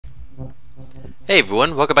Hey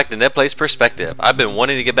everyone, welcome back to NetPlay's Perspective. I've been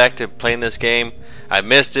wanting to get back to playing this game. I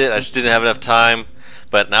missed it, I just didn't have enough time.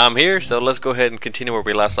 But now I'm here, so let's go ahead and continue where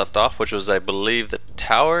we last left off, which was, I believe, the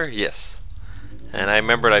tower? Yes. And I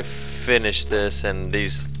remembered I finished this and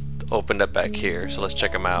these opened up back here, so let's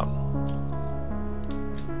check them out.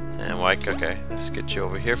 And Mike, okay, let's get you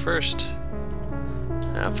over here first.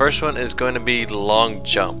 First one is going to be long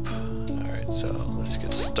jump. Alright, so let's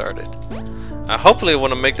get started. Hopefully I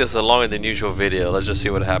want to make this a longer than usual video. Let's just see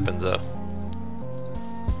what happens though.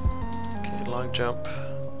 Okay, long jump.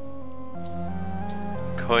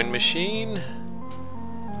 Coin machine.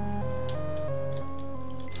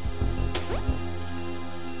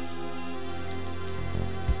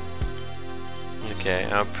 Okay,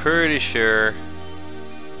 I'm pretty sure.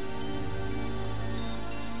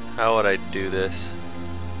 How would I do this?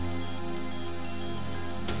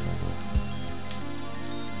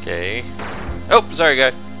 Okay. Oh, sorry,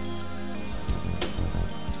 guy.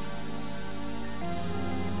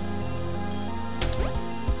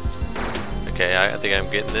 Okay, I think I'm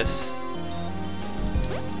getting this.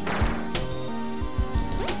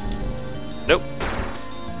 Nope.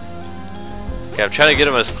 Okay, I'm trying to get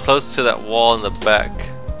him as close to that wall in the back.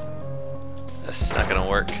 That's not gonna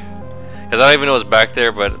work. Because I don't even know what's back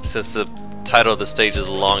there, but since the title of the stage is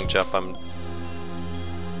long jump, I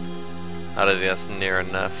don't think that's near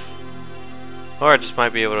enough. Or I just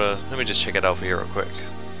might be able to, let me just check it out for you real quick.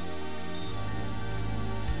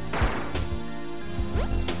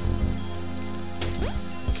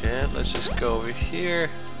 Okay, let's just go over here.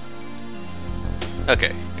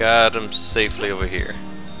 Okay, got him safely over here.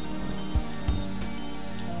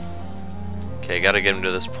 Okay, gotta get him to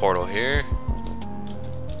this portal here.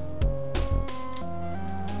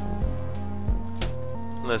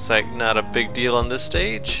 Looks like not a big deal on this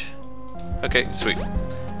stage. Okay, sweet.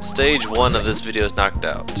 Stage 1 of this video is knocked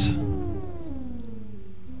out.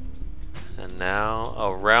 And now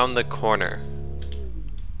around the corner.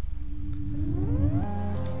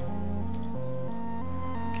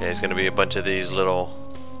 Okay, it's gonna be a bunch of these little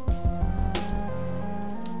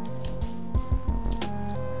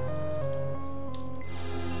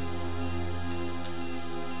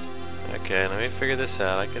Okay, let me figure this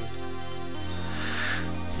out. I can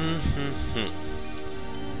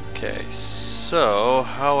Okay, so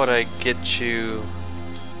how would I get you?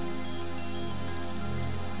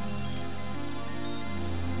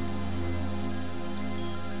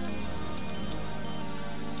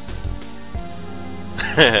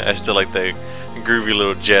 I still like the groovy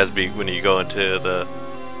little jazz beat when you go into the.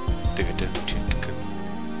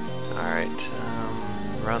 Alright,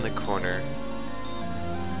 around the corner.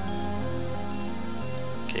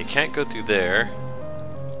 Okay, can't go through there.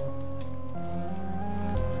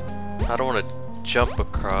 I don't want to jump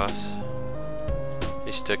across.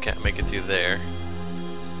 You still can't make it through there.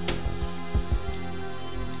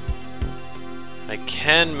 I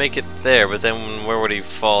can make it there, but then where would he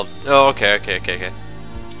fall? Oh, okay.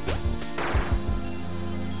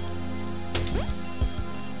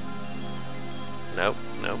 Nope.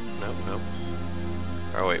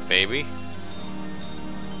 Oh wait, maybe?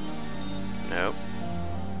 Nope.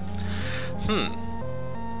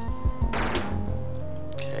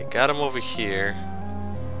 Got him over here.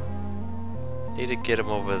 Need to get him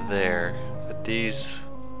over there. But these...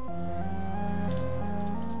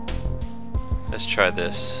 Let's try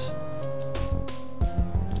this.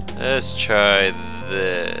 Let's try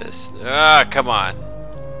this. Ah, come on.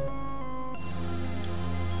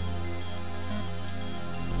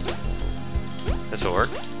 This'll work.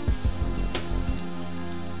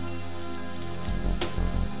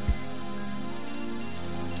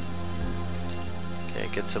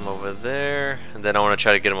 Gets him over there, and then I want to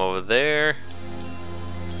try to get him over there.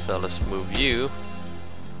 So let's move you.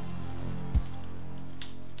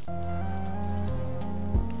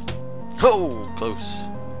 Oh, close.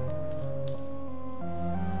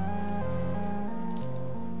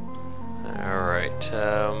 All right,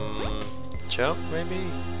 jump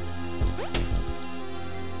maybe.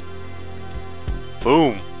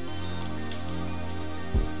 Boom,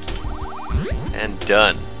 and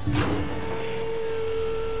done.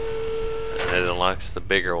 It unlocks the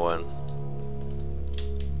bigger one.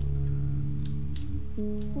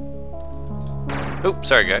 Oops,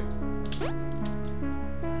 sorry guy.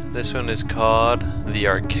 This one is called the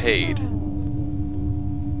arcade.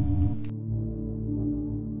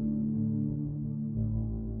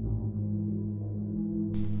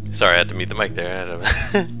 Sorry, I had to mute the mic there.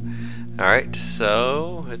 Alright,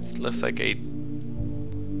 so it looks like it's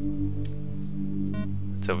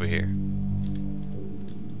over here.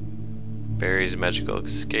 Barry's magical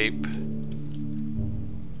escape.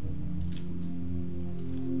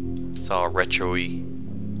 all retro-y.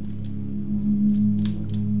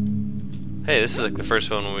 Hey, this is like the first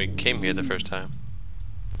one when we came here the first time.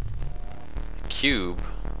 Cube.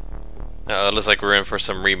 Oh, it looks like we're in for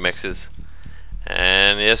some remixes.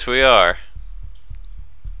 And yes, we are.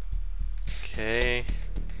 Okay.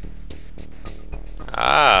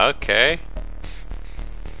 Ah, okay.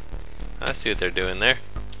 I see what they're doing there.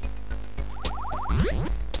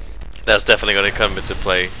 That's definitely going to come into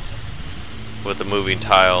play with the moving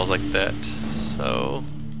tiles like that. So,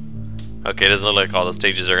 okay, it doesn't look like all the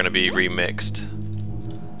stages are going to be remixed.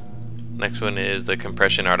 Next one is the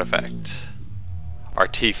compression artifact.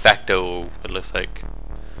 Artifacto, it looks like.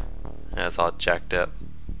 Yeah, it's all jacked up.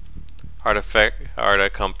 Arta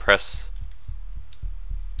compress.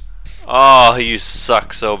 Oh, you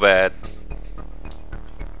suck so bad.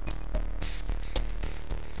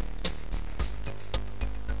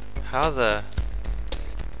 How the...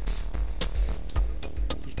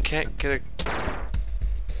 You can't get a...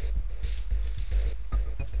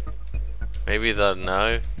 Maybe the...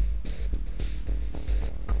 No?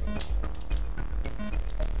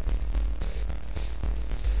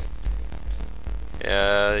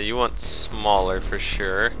 Yeah, you want smaller for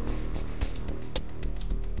sure.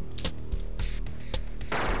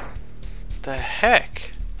 The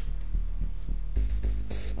heck?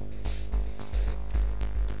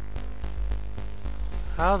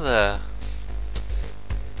 How the...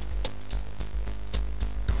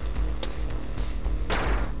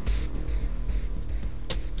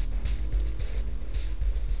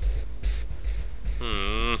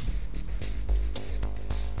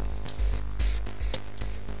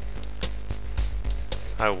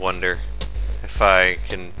 I wonder if I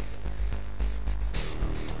can...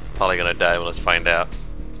 Probably gonna die, but let's find out.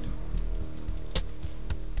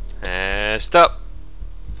 And stop!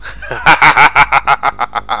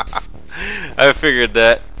 I figured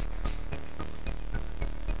that.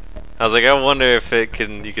 I was like, I wonder if it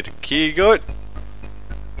can... You could keep going.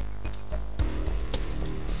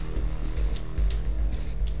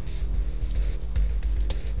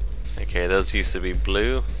 Okay, those used to be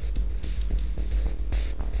blue.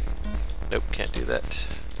 Nope, can't do that.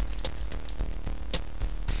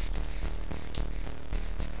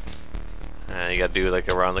 You gotta do like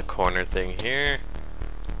around the corner thing here.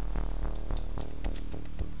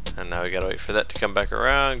 And now we gotta wait for that to come back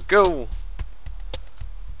around. Go!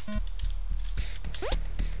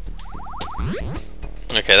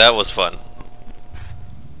 Okay, that was fun.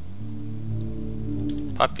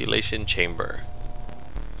 Population chamber.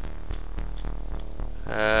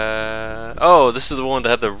 Oh, this is the one that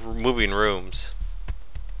had the moving rooms.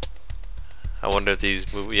 I wonder if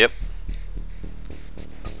these move. Yep.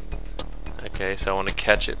 Okay, so I want to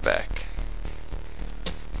catch it back.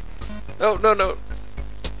 Oh, no, no.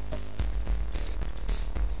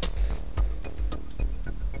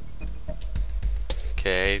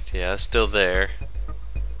 Okay, yeah, it's still there.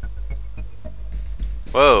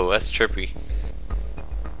 Whoa, that's trippy.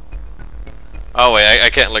 Oh wait, I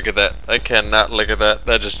can't look at that. I cannot look at that.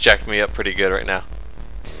 That just jacked me up pretty good right now.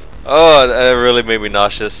 Oh, that really made me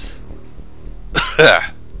nauseous.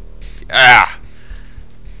 Ah!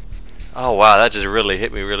 Oh wow, that just really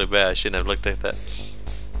hit me really bad. I shouldn't have looked at that.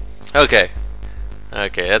 Okay.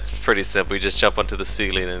 Okay, that's pretty simple. You just jump onto the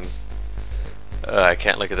ceiling and... I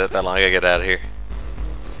can't look at that long. I gotta get out of here.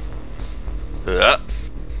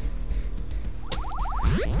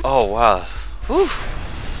 Oh wow. Whew.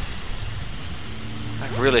 I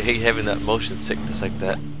really hate having that motion sickness like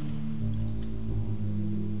that.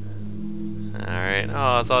 Alright,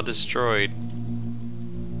 oh, it's all destroyed.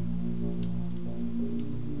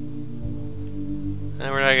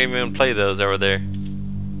 And we're not even gonna play those over there.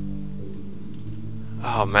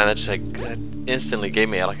 Oh man, that just like that instantly gave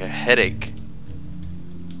me like a headache.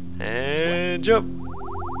 And jump.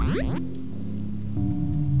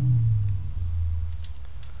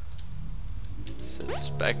 Sits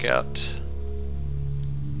back out.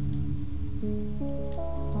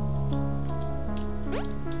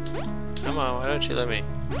 Come on, why don't you let me?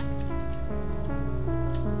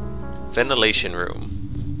 Ventilation room.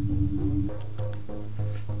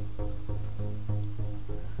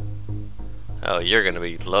 Oh, you're gonna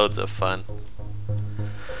be loads of fun.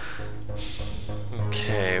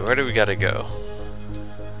 Okay, where do we gotta go?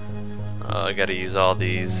 Oh, I gotta use all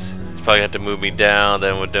these. It's probably have to move me down,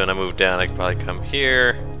 then when I move down I can probably come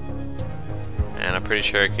here. And I'm pretty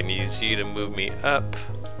sure I can use you to move me up.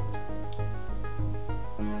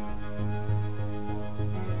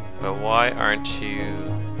 But why aren't you...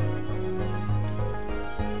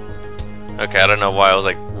 Okay, I don't know why I was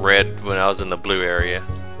like red when I was in the blue area.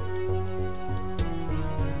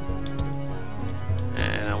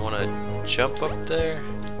 And I want to jump up there?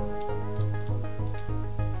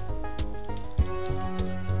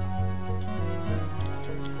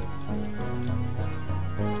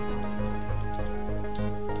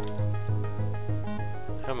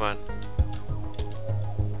 Come on.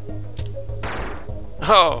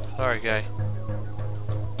 Oh, sorry guy.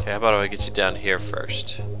 Okay, how about I get you down here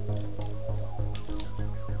first?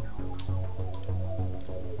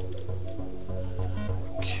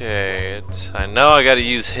 Okay, I know I gotta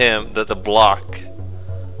use him, the block.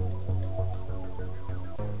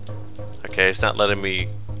 Okay, it's not letting me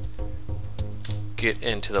get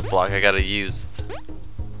into the block. I gotta use...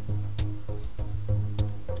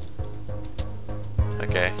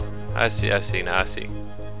 Okay, I see now, I see.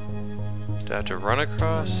 Do I have to run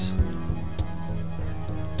across?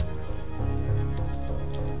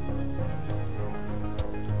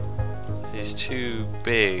 He's too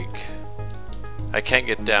big. I can't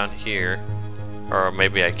get down here. Or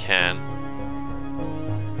maybe I can.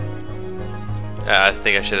 I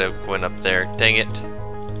think I should have went up there. Dang it.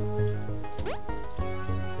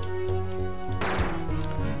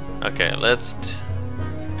 Okay,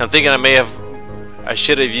 I'm thinking I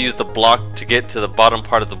should have used the block to get to the bottom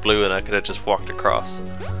part of the blue, and I could have just walked across.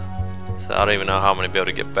 So I don't even know how I'm going to be able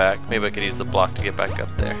to get back. Maybe I could use the block to get back up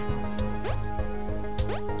there.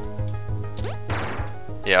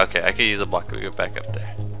 Yeah, okay, I could use the block to get back up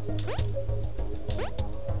there.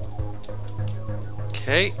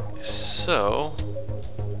 Okay, so...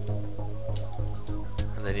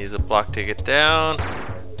 And then use a block to get down.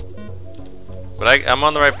 But I'm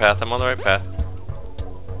on the right path, I'm on the right path.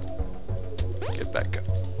 Get back up.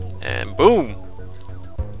 And boom!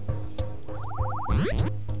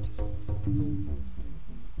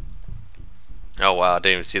 Oh wow, I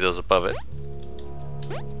didn't even see those above it.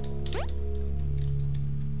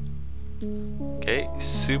 Okay,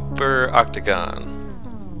 super octagon.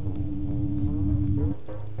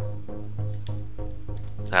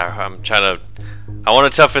 I'm trying to... I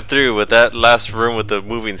want to tough it through, but that last room with the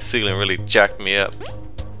moving ceiling really jacked me up.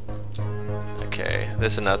 Okay,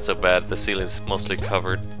 this is not so bad. The ceiling's mostly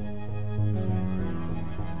covered.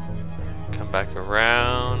 Come back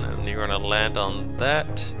around, and you're gonna land on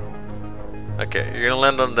that. Okay, you're gonna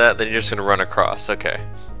land on that, then you're just gonna run across. Okay.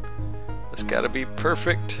 It's gotta be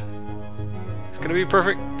perfect. It's gonna be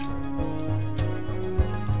perfect.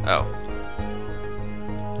 Oh.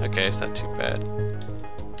 Okay, it's not too bad.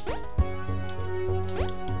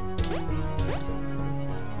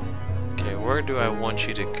 Okay, where do I want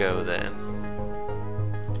you to go then?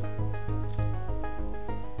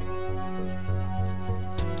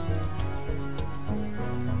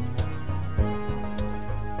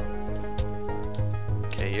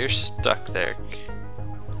 Okay, you're stuck there.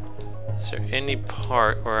 Is there any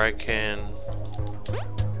part where I can...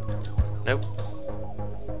 Nope.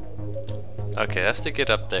 Okay, that's to get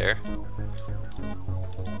up there.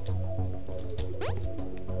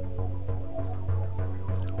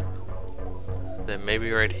 Then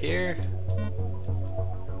maybe right here.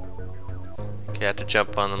 Okay, I have to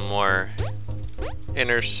jump on the more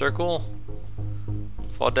inner circle.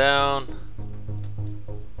 Fall down.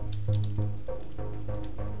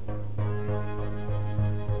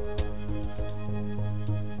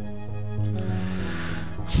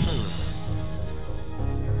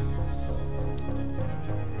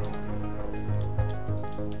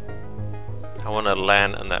 I want to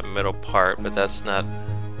land on that middle part, but that's not...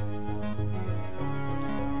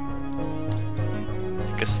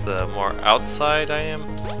 I guess the more outside I am.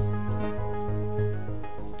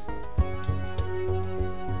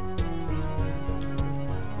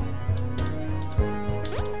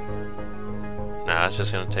 Nah, it's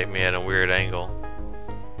just gonna take me at a weird angle.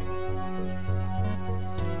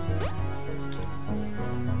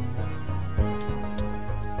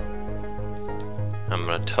 I'm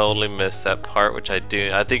gonna totally miss that part, which I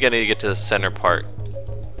do. I think I need to get to the center part.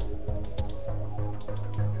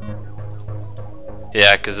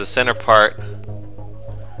 Yeah, because the center part,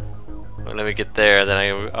 well, let me get there,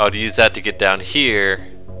 then I'll use that to get down here.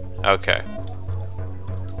 Okay.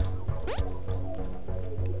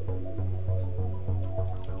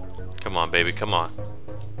 Come on, baby, come on.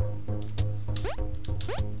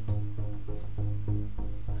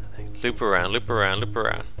 Loop around, loop around, loop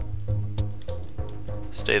around.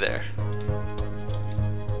 Stay there.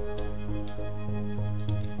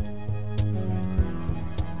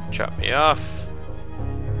 Drop me off.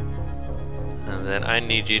 And then I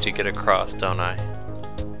need you to get across, don't I?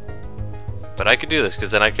 But I could do this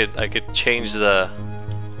because then I could change the,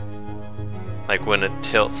 like when it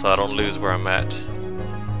tilts, so I don't lose where I'm at.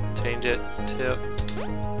 Change it, tilt,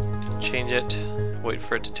 change it, wait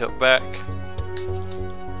for it to tilt back.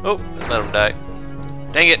 Oh, let him die.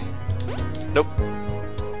 Dang it! Nope.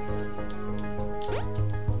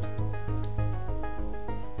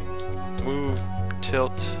 Move,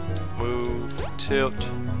 tilt, move, tilt.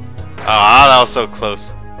 Ah, that was so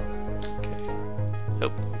close. Okay.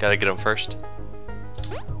 Nope, gotta get him first.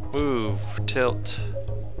 Move, tilt,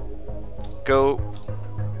 go,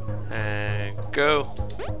 and go.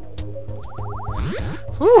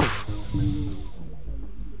 Whew.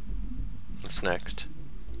 What's next?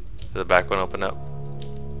 Did the back one open up?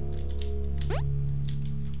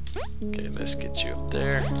 Okay, let's get you up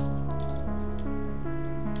there.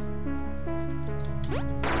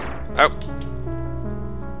 Oh!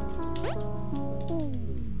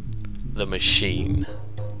 The machine.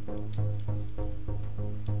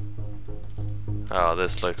 Oh,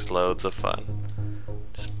 this looks loads of fun.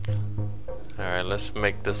 Alright, let's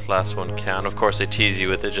make this last one count. Of course, they tease you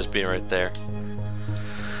with it just being right there.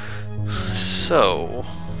 So,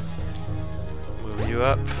 move you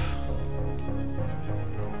up.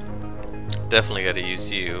 Definitely gotta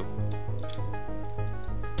use you.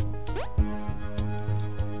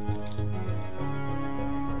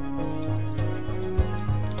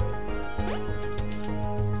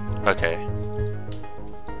 Okay.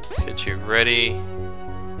 Get you ready.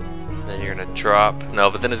 Then you're gonna drop.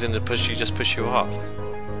 No, but then it's gonna push you. Just push you off.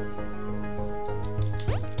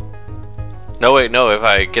 No, wait, no. If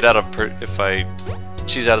I get out of, if I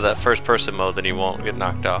choose out of that first person mode, then you won't get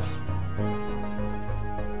knocked off.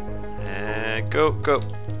 And go, go.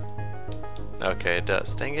 Okay, it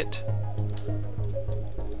does. Dang it.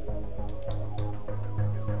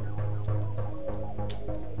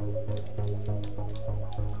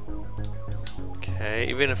 Okay,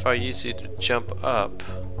 even if I use you to jump up.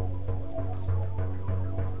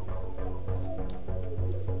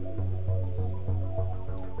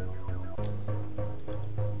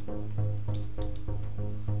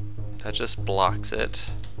 That just blocks it.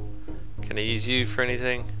 Can I use you for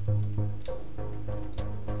anything?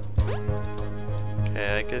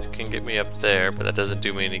 Okay, I guess it can get me up there, but that doesn't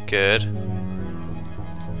do me any good.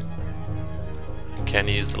 I can't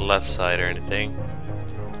use the left side or anything.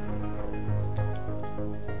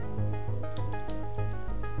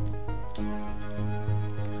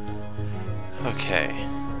 Okay.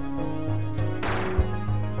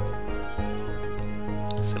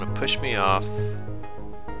 It's gonna push me off.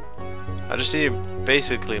 I just need to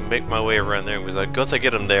basically make my way around there because once I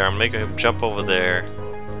get him there, I'm making him jump over there.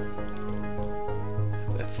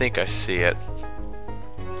 I think I see it.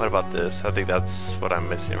 What about this? I think that's what I'm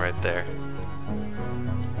missing right there.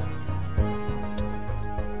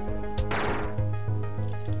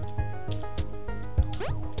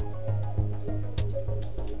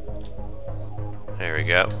 There we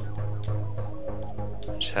go.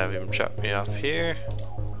 Just have him drop me off here.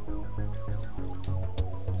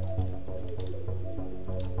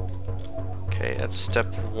 Okay, that's step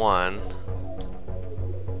one.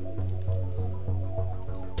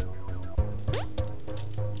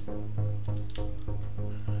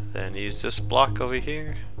 Then use this block over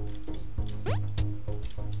here.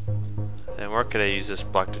 Then where could I use this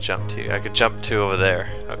block to jump to? I could jump to over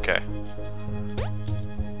there. Okay.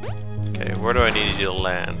 Okay, where do I need you to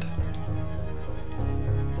land?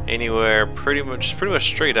 Anywhere, pretty much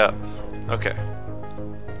straight up. Okay.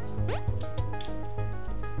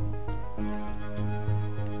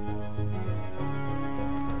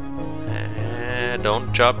 And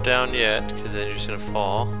don't drop down yet, because then you're just gonna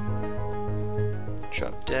fall.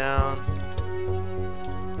 Drop down.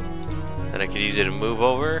 Then I could use it to move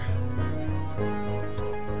over.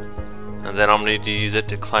 And then I'm gonna need to use it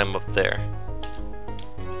to climb up there.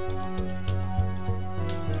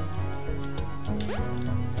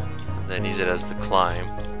 Then use it as the climb,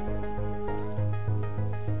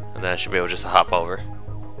 and then I should be able just to hop over.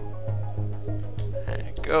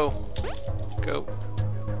 And go, go.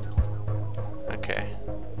 Okay.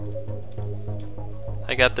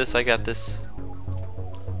 I got this, I got this.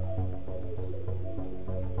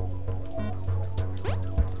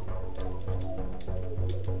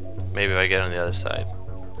 Maybe if I get on the other side.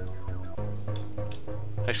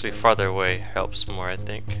 Actually, farther away helps more, I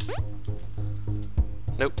think.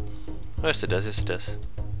 Nope. Oh, yes it does, yes it does.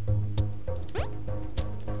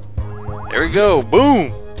 There we go,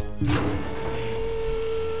 boom!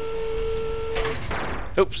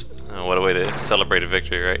 Oops. Oh, what a way to celebrate a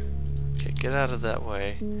victory, right? Okay, get out of that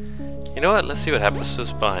way. You know what, let's see what happens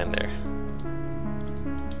just behind there.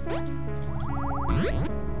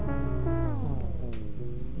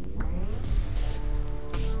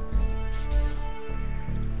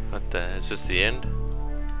 What the, is this the end?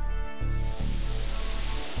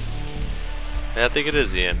 Yeah, I think it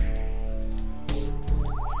is the end.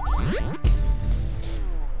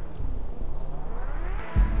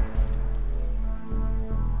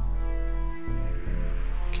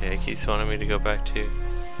 Okay, it keeps wanting me to go back to.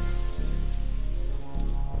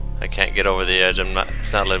 I can't get over the edge.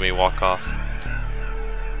 It's not letting me walk off.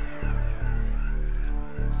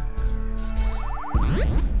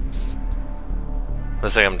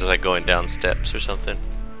 Looks like I'm just like going down steps or something.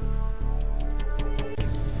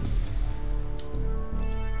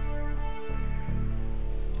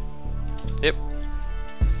 Yep.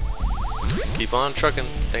 Just keep on trucking.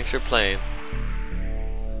 Thanks for playing.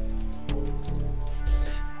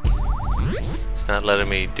 It's not letting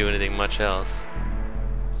me do anything much else.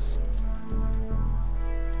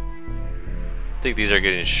 I think these are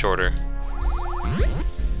getting shorter.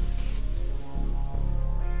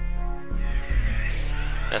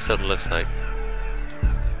 That's what it looks like.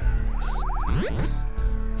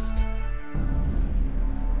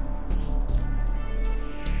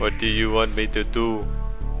 What do you want me to do?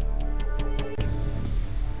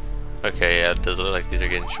 Okay, yeah, it does look like these are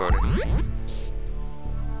getting shorter.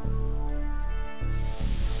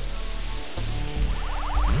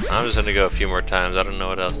 I'm just gonna go a few more times. I don't know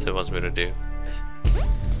what else it wants me to do.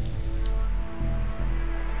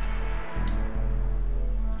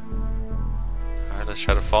 Alright, let's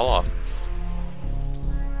try to fall off.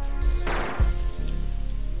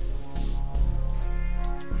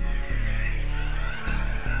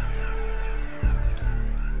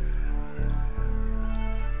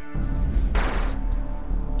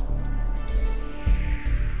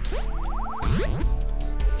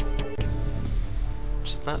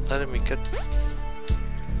 It's not letting me get.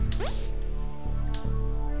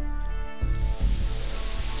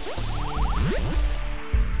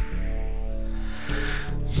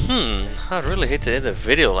 I'd really hate to end the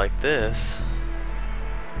video like this.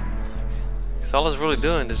 Because all it's really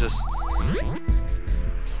doing is just.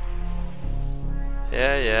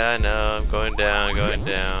 Yeah, I know. I'm going down, going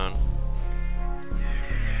down.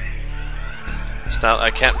 It's not.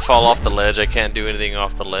 I can't fall off the ledge. I can't do anything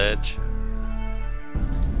off the ledge.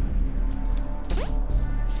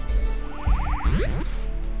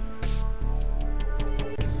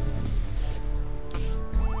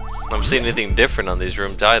 I don't see anything different on these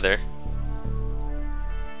rooms either.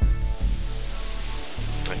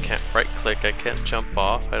 I can't right click, I can't jump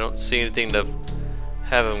off. I don't see anything to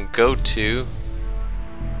have him go to.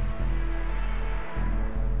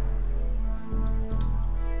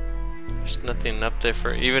 There's nothing up there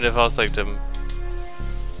for, even if I was like to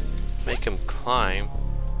make him climb.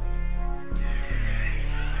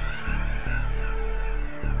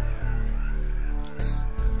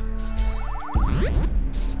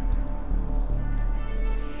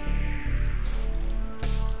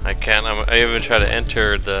 I can't. I even try to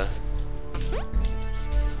enter the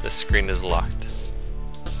screen is locked.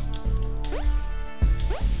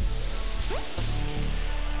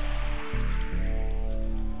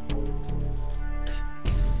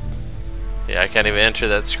 Yeah, I can't even enter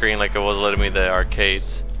that screen like it was letting me the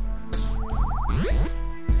arcades.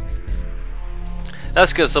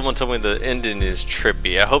 That's because someone told me the ending is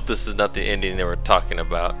trippy. I hope this is not the ending they were talking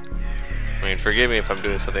about. I mean, forgive me if I'm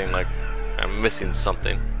doing something like I'm missing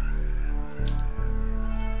something.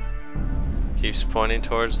 Keeps pointing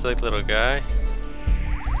towards the little guy.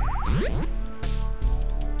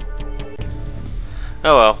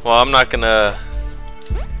 Oh well. Well, I'm not gonna.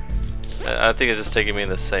 I think it's just taking me in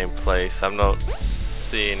the same place. I don't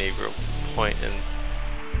see any real point in.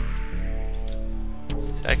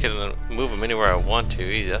 I can move him anywhere I want to.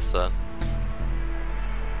 Easy. That's the.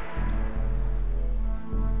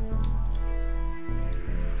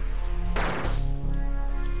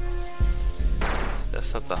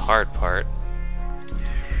 That's not the hard part.